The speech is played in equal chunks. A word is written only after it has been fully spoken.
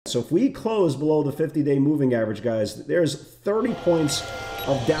So if we close below the 50-day moving average, guys, there's 30 points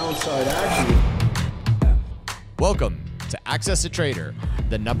of downside action. Welcome to AccessATrader,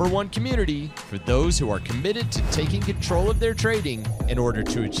 the #1 community for those who are committed to taking control of their trading in order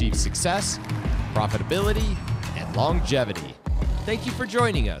to achieve success, profitability, and longevity. Thank you for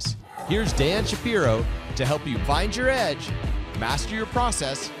joining us. Here's Dan Shapiro to help you find your edge, master your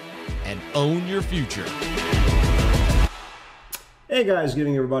process, and own your future. Hey guys, good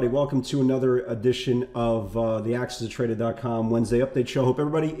evening everybody. Welcome to another edition of the AccessATrader.com Wednesday update show. Hope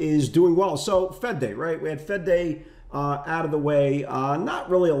everybody is doing well. So Fed Day, right? We had Fed Day out of the way. Not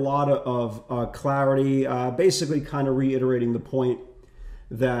really a lot of clarity. Basically kind of reiterating the point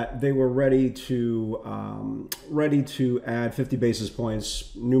that they were ready to add 50 basis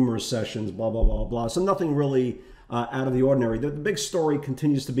points, numerous sessions, blah, blah, blah, blah. So nothing really out of the ordinary. The big story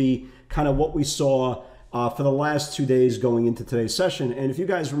continues to be kind of what we saw for the last 2 days going into today's session. And if you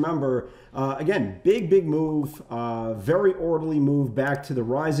guys remember, again, big move, very orderly move back to the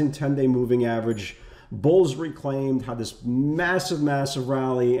rising 10-day moving average. Bulls reclaimed, had this massive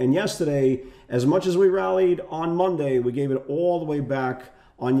rally. And yesterday, as much as we rallied on Monday, we gave it all the way back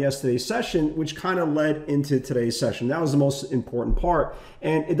on yesterday's session, which kind of led into today's session. That was the most important part.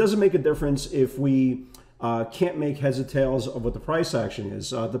 And it doesn't make a difference if we can't make heads or tails of what the price action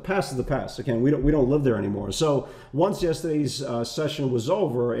is. The past is the past. Again, we don't live there anymore. So once yesterday's session was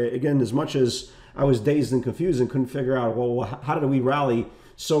over, again, as much as I was dazed and confused and couldn't figure out, well, how did we rally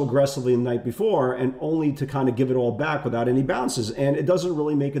so aggressively the night before and only to kind of give it all back without any bounces? And it doesn't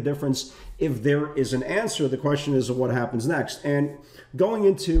really make a difference if there is an answer. The question is what happens next. And going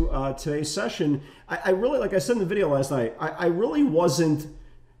into today's session, I really, like I said in the video last night, I really wasn't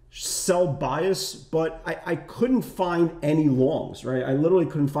sell bias, but I couldn't find any longs, right? I literally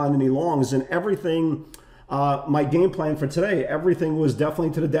couldn't find any longs, and everything, my game plan for today, everything was definitely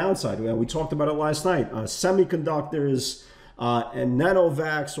to the downside. We talked about it last night. Semiconductors and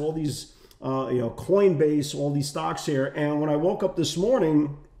Nanovax, all these, Coinbase, all these stocks here. And when I woke up this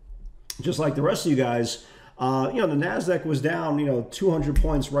morning, just like the rest of you guys, the NASDAQ was down, 200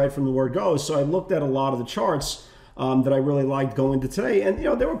 points right from the word go. So I looked at a lot of the charts that I really liked going to today. And,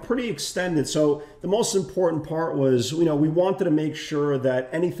 they were pretty extended. So the most important part was, we wanted to make sure that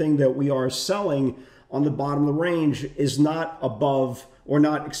anything that we are selling on the bottom of the range is not above or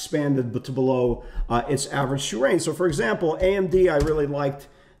not expanded but to below its average true range. So for example, AMD, I really liked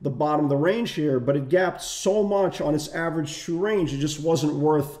the bottom of the range here, but it gapped so much on its average true range, it just wasn't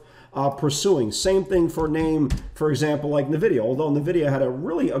worth pursuing. Same thing for a name, for example, like Nvidia. Although Nvidia had a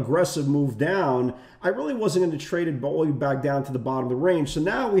really aggressive move down, I really wasn't going to trade it all the way back down to the bottom of the range. So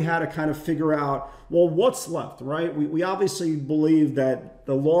now we had to kind of figure out, well, what's left, right? We obviously believe that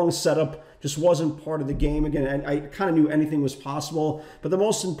the long setup just wasn't part of the game. Again, I kind of knew anything was possible, but the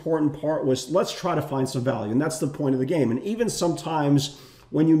most important part was let's try to find some value, and that's the point of the game. And even sometimes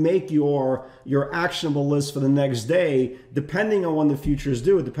when you make your actionable list for the next day, depending on when the futures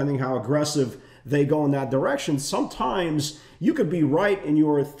do it, depending how aggressive they go in that direction, sometimes you could be right in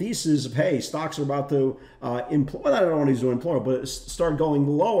your thesis of, hey, stocks are about to implode. I don't want to use the word implode, but start going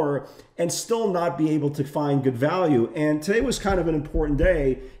lower and still not be able to find good value. And today was kind of an important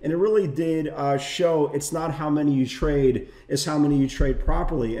day, and it really did show it's not how many you trade, it's how many you trade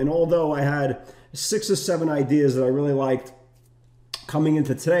properly. And although I had 6 or 7 ideas that I really liked coming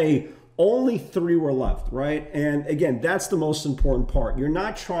into today, only 3 were left, right? And again, that's the most important part. You're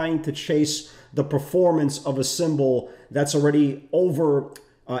not trying to chase the performance of a symbol that's already over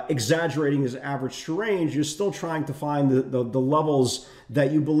exaggerating his average true range. You're still trying to find the levels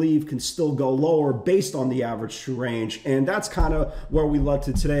that you believe can still go lower based on the average true range. And that's kind of where we led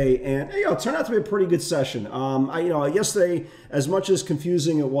to today. And it turned out to be a pretty good session. Yesterday, as much as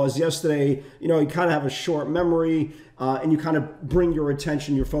confusing it was yesterday, you kind of have a short memory and you kind of bring your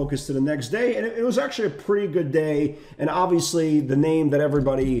attention, your focus to the next day. And it was actually a pretty good day. And obviously the name that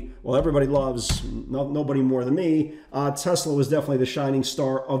everybody loves, nobody more than me, Tesla was definitely the shining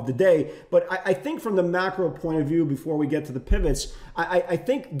star of the day. But I think from the macro point of view, before we get to the pivots, I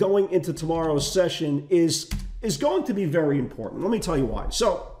think going into tomorrow's session is going to be very important. Let me tell you why.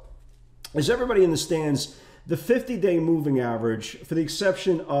 So, as everybody understands, the 50-day moving average, for the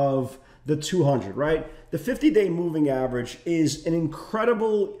exception of the 200, right? The 50-day moving average is an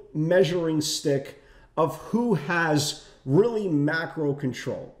incredible measuring stick of who has really macro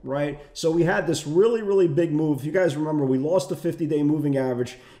control, right? So we had this really, really big move. If you guys remember, we lost the 50-day moving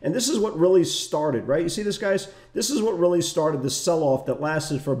average, and this is what really started, right? You see this, guys? This is what really started the sell-off that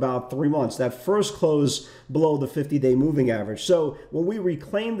lasted for about 3 months, that first close below the 50-day moving average. So when we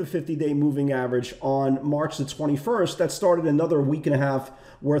reclaimed the 50-day moving average on March the 21st, that started another week and a half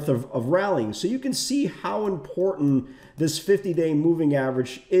worth of rallying. So you can see how important this 50-day moving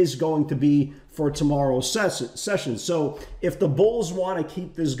average is going to be for tomorrow's session. So if the bulls want to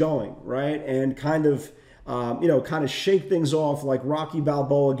keep this going, right, and kind of shake things off like Rocky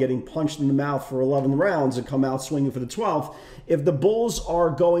Balboa getting punched in the mouth for 11 rounds and come out swinging for the 12th, if the bulls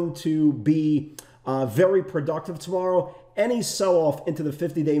are going to be very productive tomorrow, any sell-off into the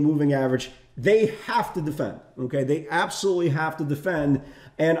 50-day moving average, they have to defend, okay? They absolutely have to defend.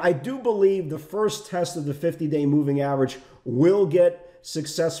 And I do believe the first test of the 50-day moving average will get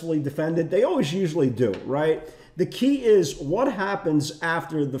successfully defended. They always usually do, right? The key is what happens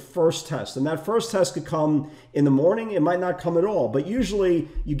after the first test. And that first test could come in the morning. It might not come at all. But usually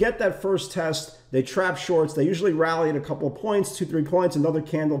you get that first test, they trap shorts, they usually rally at a couple of points, 2-3 points, another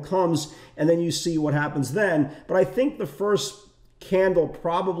candle comes, and then you see what happens then. But I think the first candle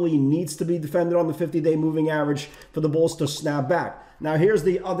probably needs to be defended on the 50-day moving average for the bulls to snap back. Now here's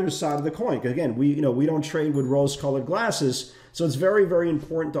the other side of the coin. Again, we don't trade with rose-colored glasses, so it's very, very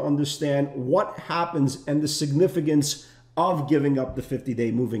important to understand what happens and the significance of giving up the 50-day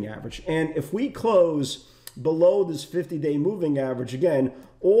moving average. And if we close below this 50-day moving average, again,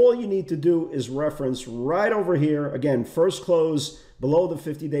 all you need to do is reference right over here. Again, first close below the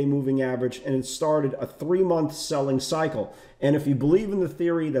 50-day moving average, and it started a 3-month selling cycle. And if you believe in the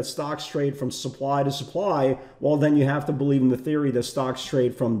theory that stocks trade from supply to supply, well, then you have to believe in the theory that stocks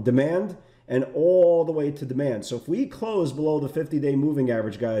trade from demand and all the way to demand. So if we close below the 50-day moving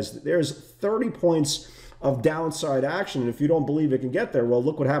average, guys, there's 30 points of downside action. And if you don't believe it can get there, well,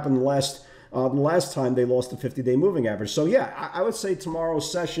 look what happened the last time they lost the 50-day moving average. So yeah, I would say tomorrow's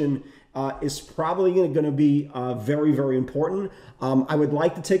session is probably going to be very, very important. I would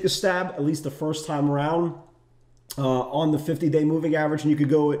like to take a stab, at least the first time around, on the 50-day moving average, and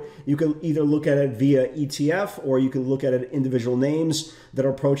you can either look at it via ETF or you can look at it individual names that are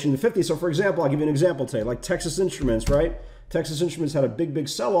approaching the 50. So for example, I'll give you an example today, like Texas Instruments, right? Texas Instruments had a big, big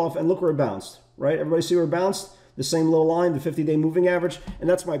sell-off, and look where it bounced, right? Everybody see where it bounced? The same little line, the 50-day moving average, and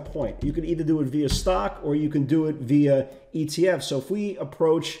that's my point. You can either do it via stock or you can do it via ETF. So if we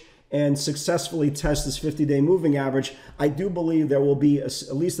approach and successfully test this 50-day moving average, I do believe there will be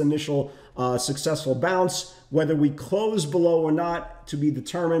at least initial successful bounce. Whether we close below or not, to be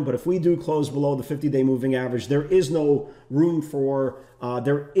determined. But if we do close below the 50-day moving average, there is no room for,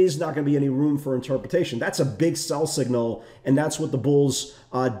 there is not going to be any room for interpretation. That's a big sell signal, and that's what the bulls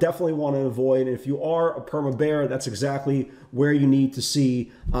definitely want to avoid. And if you are a perma bear, that's exactly where you need to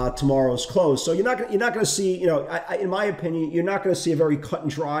see tomorrow's close. So you're not going to see, in my opinion, you're not going to see a very cut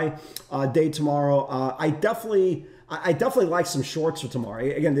and dry day tomorrow. I definitely like some shorts for tomorrow.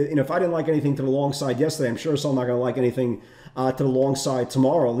 Again, if I didn't like anything to the long side yesterday, I'm sure I'm not going to like anything to the long side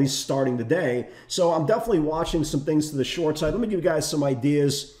tomorrow, at least starting the day. So I'm definitely watching some things to the short side. Let me give you guys some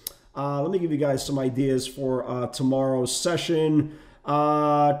ideas. Let me give you guys some ideas for tomorrow's session.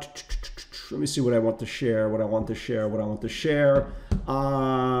 Let me see what I want to share. Yeah,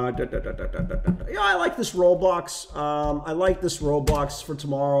 I like this Roblox. I like this Roblox for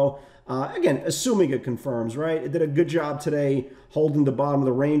tomorrow. Again, assuming it confirms, right? It did a good job today holding the bottom of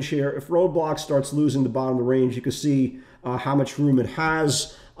the range here. If Roblox starts losing the bottom of the range, you can see how much room it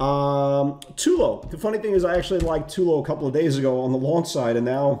has. TWLO. The funny thing is I actually liked TWLO a couple of days ago on the long side, and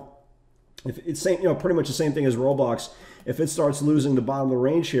now if it's pretty much the same thing as Roblox. If it starts losing the bottom of the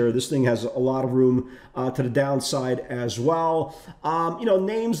range here, this thing has a lot of room to the downside as well.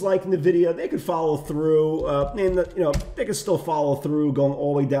 Names like Nvidia, they could follow through. They could still follow through, going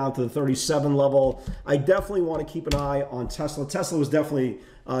all the way down to the 37 level. I definitely want to keep an eye on Tesla. Tesla was definitely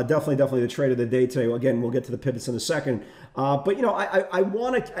the trade of the day today. Well, again, we'll get to the pivots in a second. But I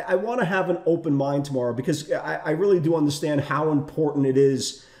want to have an open mind tomorrow, because I really do understand how important it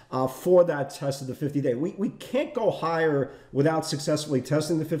is for that test of the 50-day. We can't go higher without successfully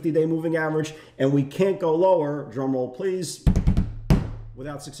testing the 50-day moving average, and we can't go lower, drum roll please,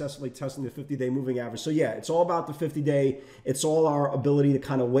 without successfully testing the 50-day moving average. So yeah, it's all about the 50-day. It's all our ability to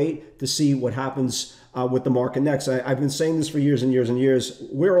kind of wait to see what happens with the market next. I've been saying this for years and years and years.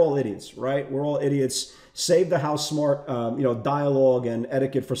 We're all idiots, right? We're all idiots. Save the house smart, dialogue and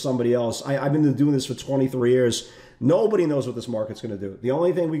etiquette for somebody else. I've been doing this for 23 years. Nobody knows what this market's going to do. The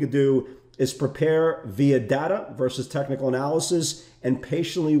only thing we could do is prepare via data versus technical analysis and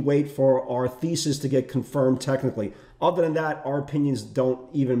patiently wait for our thesis to get confirmed technically. Other than that, our opinions don't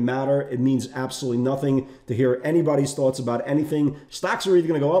even matter. It means absolutely nothing to hear anybody's thoughts about anything. Stocks are either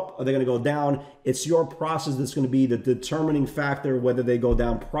going to go up or they're going to go down. It's your process that's going to be the determining factor whether they go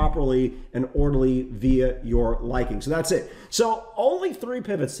down properly and orderly via your liking. So that's it. So only 3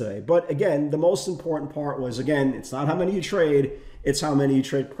 pivots today. But again, the most important part was, again, it's not how many you trade, it's how many you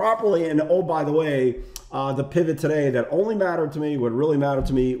trade properly. And oh, by the way, the pivot today that only mattered to me, what really mattered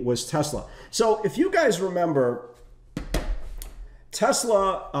to me, was Tesla. So if you guys remember,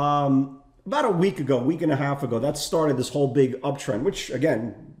 Tesla, about a week and a half ago, that started this whole big uptrend, which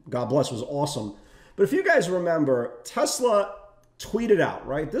again, God bless, was awesome. But if you guys remember, Tesla tweeted out,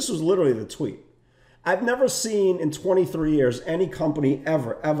 right? This was literally the tweet. I've never seen in 23 years any company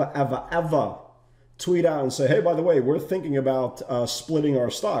ever tweet out and say, hey, by the way, we're thinking about splitting our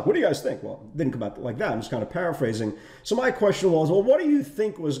stock. What do you guys think? Well, it didn't come out like that. I'm just kind of paraphrasing. So my question was, well, what do you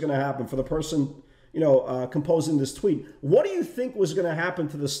think was going to happen for the person, composing this tweet? What do you think was going to happen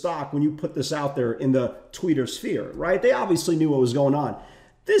to the stock when you put this out there in the tweeter sphere, right? They obviously knew what was going on.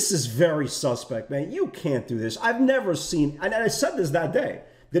 This is very suspect, man. You can't do this. I've never seen, and I said this that day.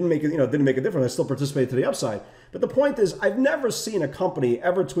 Didn't make a difference. I still participated to the upside. But the point is, I've never seen a company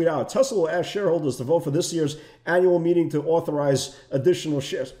ever tweet out, Tesla will ask shareholders to vote for this year's annual meeting to authorize additional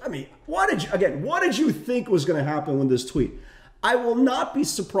shares. I mean, what did you think was going to happen with this tweet? I will not be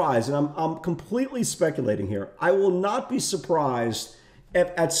surprised, and I'm completely speculating here. I will not be surprised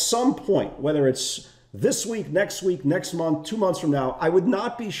if at some point, whether it's this week, next month, 2 months from now, I would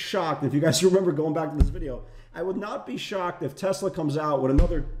not be shocked, if you guys remember going back to this video, I would not be shocked if Tesla comes out with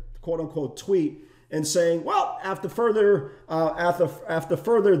another quote-unquote tweet and saying, well, after further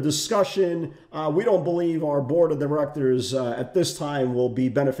discussion, we don't believe our board of directors at this time will be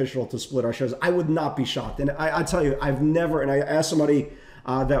beneficial to split our shares. I would not be shocked. And I tell you, I've never, and I asked somebody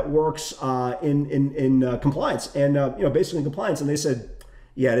that works in compliance and, basically in compliance, and they said,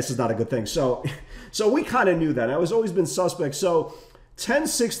 yeah, this is not a good thing. So we kind of knew that. I was always been suspect. So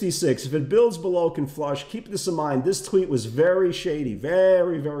 1066, if it builds below, can flush. Keep this in mind. This tweet was very shady,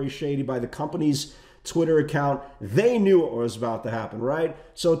 very, very shady by the company's Twitter account. They knew what was about to happen, right?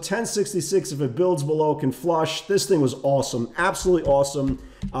 So 1066, if it builds below, can flush. This thing was awesome, absolutely awesome.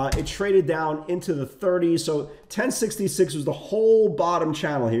 It traded down into the 30s. So 1066 was the whole bottom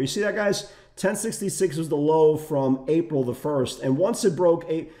channel here. You see that, guys? 1066 was the low from April the 1st. And once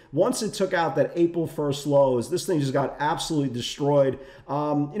it took out that April 1st lows, this thing just got absolutely destroyed.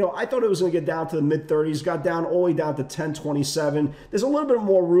 I thought it was going to get down to the mid 30s, got down all the way down to 1027. There's a little bit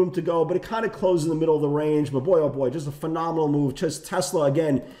more room to go, but it kind of closed in the middle of the range. But boy, oh boy, just a phenomenal move. Just Tesla,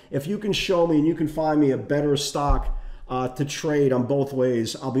 again, if you can show me and you can find me a better stock to trade on both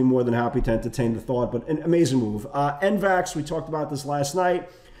ways, I'll be more than happy to entertain the thought. But an amazing move. NVAX, we talked about this last night.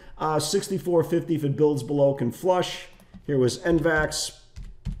 64.50, if it builds below, can flush. Here was NVAX,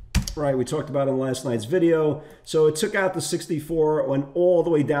 right? We talked about it in last night's video. So it took out the 64, went all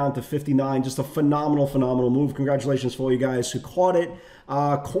the way down to 59. Just a phenomenal move. Congratulations for all you guys who caught it.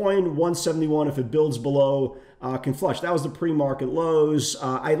 Coin 171, if it builds below, can flush. That was the pre-market lows.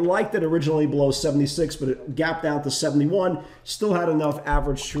 I liked it originally below 76, but it gapped down to 71. Still had enough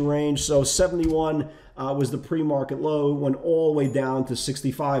average to range. So 71 was the pre-market low, went all the way down to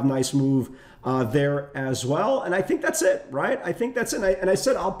 65. Nice move there as well. And I think that's it, right? I think that's it. And I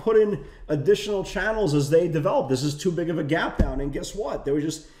said I'll put in additional channels as they develop. This is too big of a gap down. And guess what? There was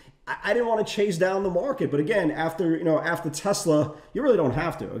just, I didn't want to chase down the market. But again, after Tesla, you really don't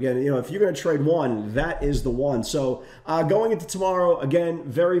have to. Again, if you're going to trade one, that is the one. So going into tomorrow, again,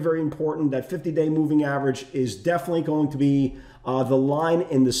 very, very important. That 50-day moving average is definitely going to be the line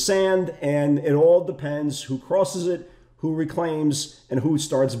in the sand, and it all depends who crosses it, who reclaims, and who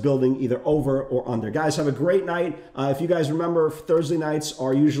starts building either over or under. Guys, have a great night. If you guys remember, Thursday nights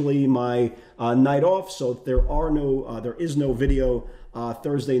are usually my night off, so there is no video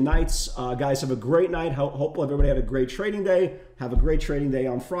Thursday nights. Guys, have a great night. Hopefully everybody had a great trading day. Have a great trading day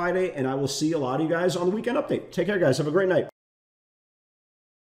on Friday, and I will see a lot of you guys on the weekend update. Take care, guys. Have a great night.